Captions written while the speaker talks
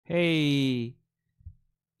Hey,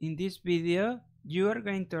 in this video you are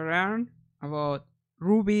going to learn about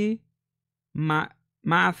Ruby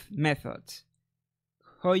math methods,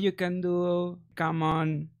 how you can do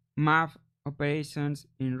common math operations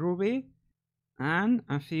in Ruby, and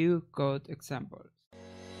a few code examples.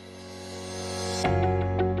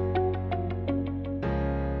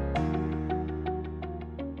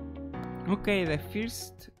 Okay, the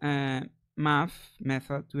first math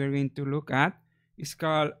method we're going to look at is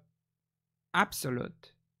called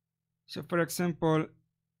absolute. So for example,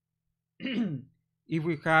 if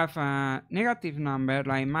we have a negative number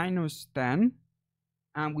like -10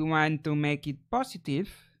 and we want to make it positive,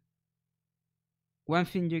 one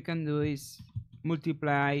thing you can do is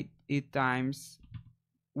multiply it times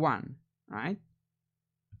 1, right?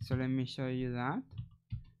 So let me show you that.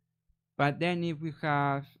 But then if we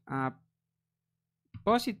have a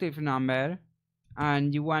positive number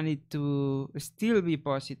and you want it to still be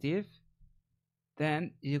positive,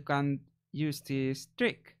 then you can use this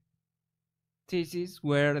trick. This is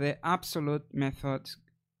where the absolute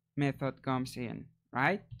method comes in,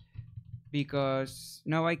 right? Because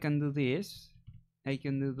now I can do this. I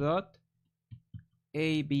can do dot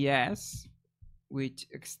abs, which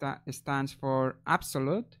stands for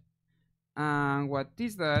absolute, and what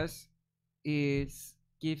this does is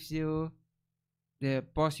gives you the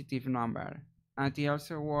positive number, and it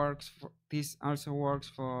also works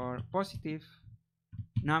for positive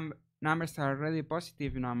numbers are already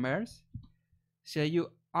positive numbers, so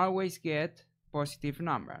you always get positive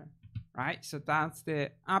number, right? So that's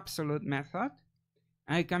the absolute method,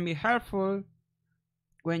 and it can be helpful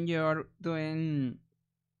when you're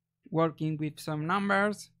working with some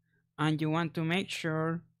numbers and you want to make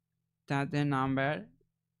sure that the number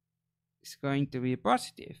is going to be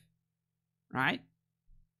positive, right?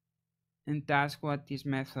 And that's what this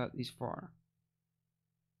method is for.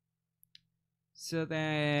 So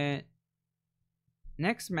the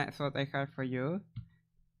next method I have for you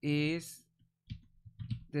is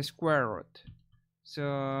the square root.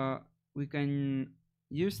 So we can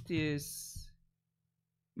use this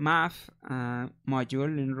math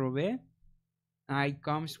module in Ruby. It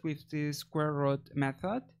comes with the square root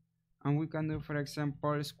method, and we can do, for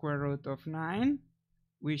example, square root of 9.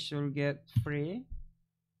 We should get 3.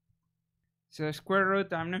 So square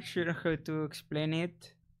root, I'm not sure how to explain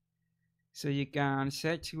it, so you can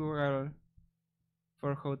search Google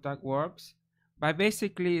for how that works, but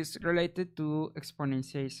basically it's related to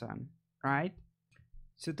exponentiation, right?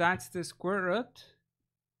 So that's the square root.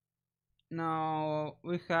 Now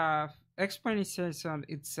we have exponentiation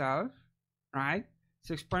itself, right?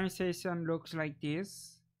 So exponentiation looks like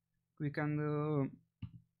this. We can do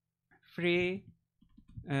 3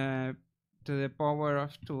 to the power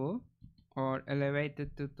of 2, or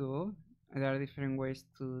elevated to 2. There are different ways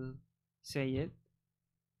to say it,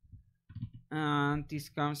 and this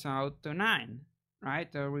comes out to 9,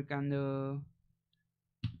 right? Or we can do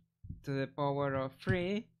to the power of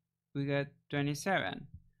 3, we get 27.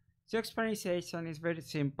 So exponentiation is very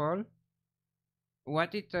simple.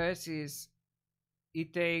 What it does is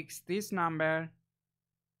it takes this number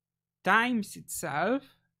times itself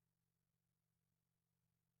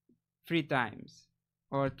 3 times,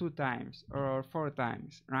 or 2 times, or 4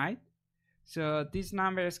 times, right? So this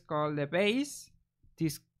number is called the base,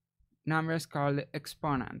 this number is called the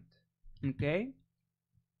exponent, okay?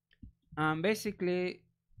 Basically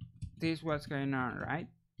this is what's going on, right?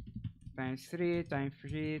 Times 3 times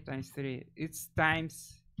 3 times 3. It's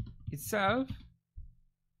times itself,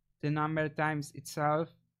 the number times itself,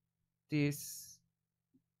 this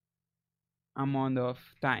amount of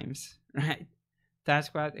times, right?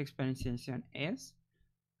 That's what exponentiation is.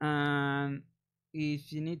 And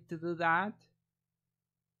if you need to do that,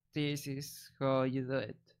 this is how you do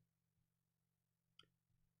it.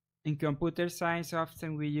 In computer science,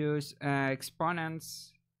 often we use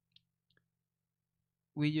exponents.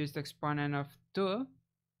 We use the exponent of 2,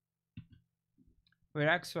 where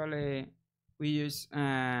actually we use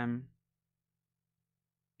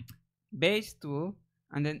base 2,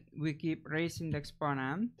 and then we keep raising the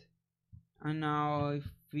exponent. And now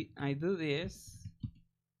if I do this,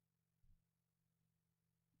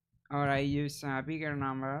 or I use a bigger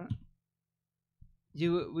number,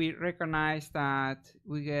 we recognize that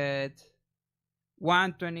we get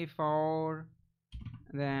 124,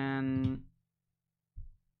 then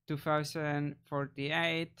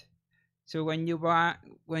 2048. So when you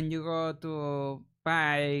go to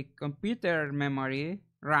buy computer memory,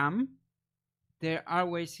 RAM, they're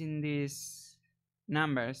always in these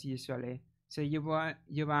numbers usually. So you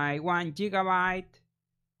buy 1 gigabyte,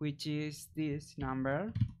 which is this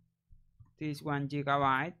number. this 1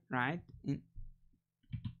 gigabyte, right?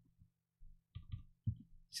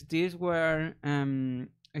 So this is where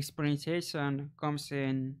exponentiation comes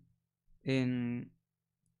in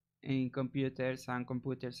computers and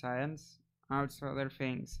computer science, also other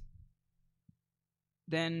things.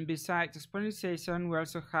 Then besides exponentiation, we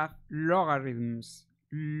also have logarithms.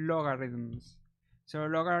 So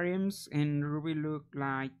logarithms in Ruby look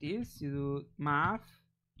like this. You do math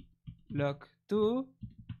log 2,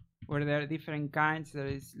 where there are different kinds. There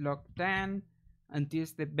is log 10, and this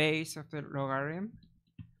is the base of the logarithm.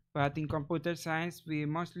 But in computer science, we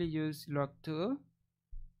mostly use log 2.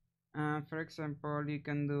 For example, you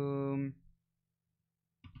can do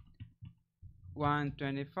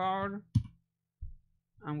 124,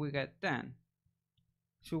 and we get 10.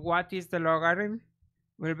 So what is the logarithm?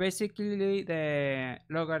 Well, basically the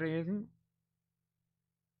logarithm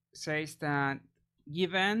says that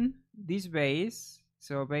given this base,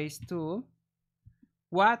 so base 2,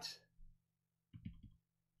 what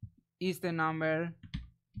is the number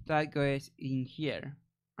that goes in here,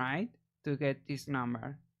 right, to get this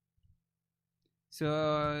number.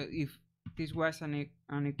 So if this was an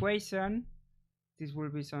equation, this will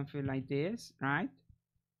be something like this, right?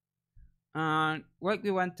 And what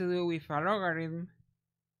we want to do with a logarithm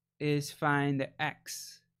is find the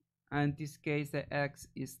x. And in this case, the x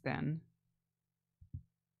is 10.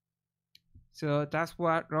 So that's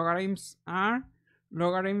what logarithms are.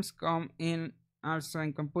 Logarithms come in also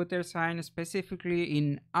in computer science, specifically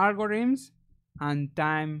in algorithms and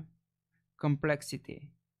time complexity,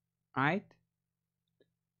 right?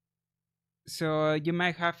 So you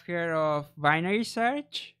might have heard of binary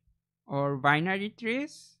search or binary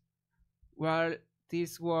trees. Well,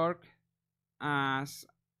 these work as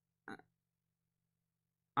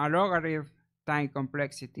a logarithm time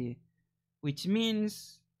complexity, which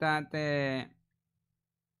means that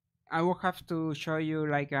I will have to show you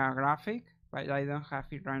like a graphic, but I don't have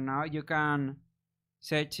it right now. You can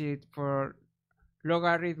search it for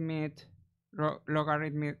logarithmic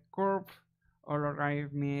curve or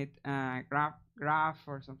logarithmic graph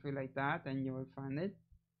or something like that, and you will find it.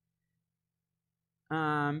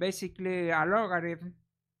 Basically, a logarithm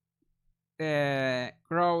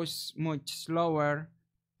grows much slower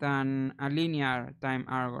than a linear time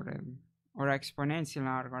algorithm or exponential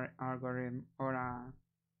algorithm or a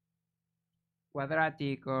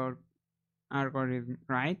quadratic or algorithm,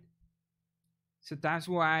 right? So that's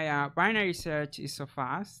why binary search is so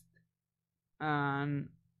fast, and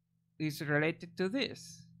is related to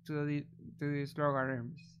this, to these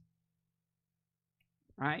logarithms,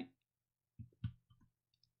 right?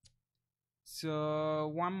 So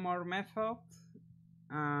one more method,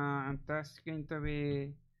 that's going to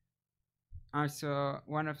be also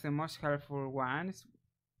one of the most helpful ones,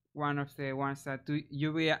 one of the ones that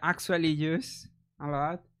you will actually use a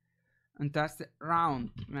lot, and that's the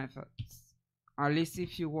round methods, at least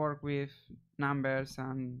if you work with numbers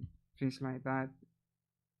and things like that.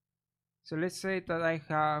 So let's say that I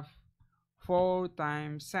have 4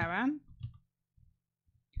 times 7,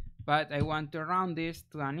 but I want to round this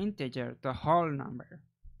to an integer, to a whole number.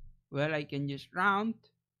 Well, I can just round,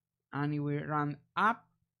 and it will round up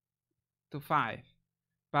to 5.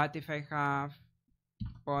 But if I have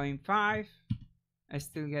 0.5, I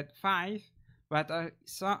still get 5. But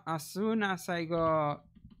as soon as I go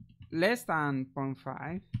less than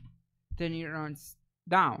 0.5, then it rounds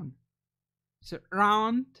down. So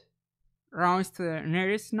rounds to the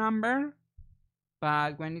nearest number,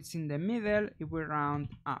 but when it's in the middle, it will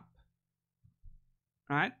round up,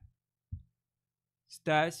 right? So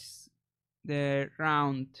that's the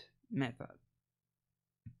round method.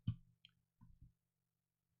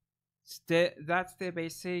 That's the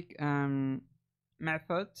basic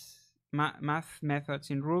methods, math methods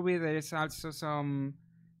in Ruby. There is also some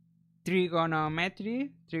trigonometry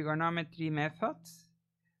methods,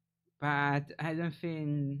 but I don't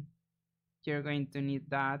think you're going to need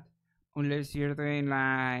that unless you're doing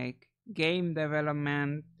like game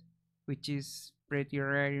development, which is pretty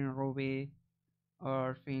rare in Ruby,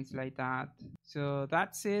 or things like that. So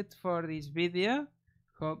that's it for this video.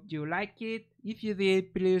 Hope you like it. If you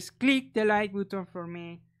did, please click the like button for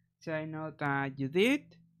me so I know that you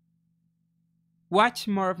did. Watch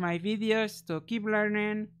more of my videos to keep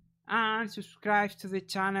learning, and subscribe to the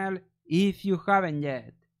channel if you haven't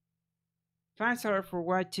yet. Thanks a lot for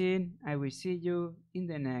watching. I will see you in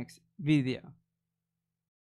the next video.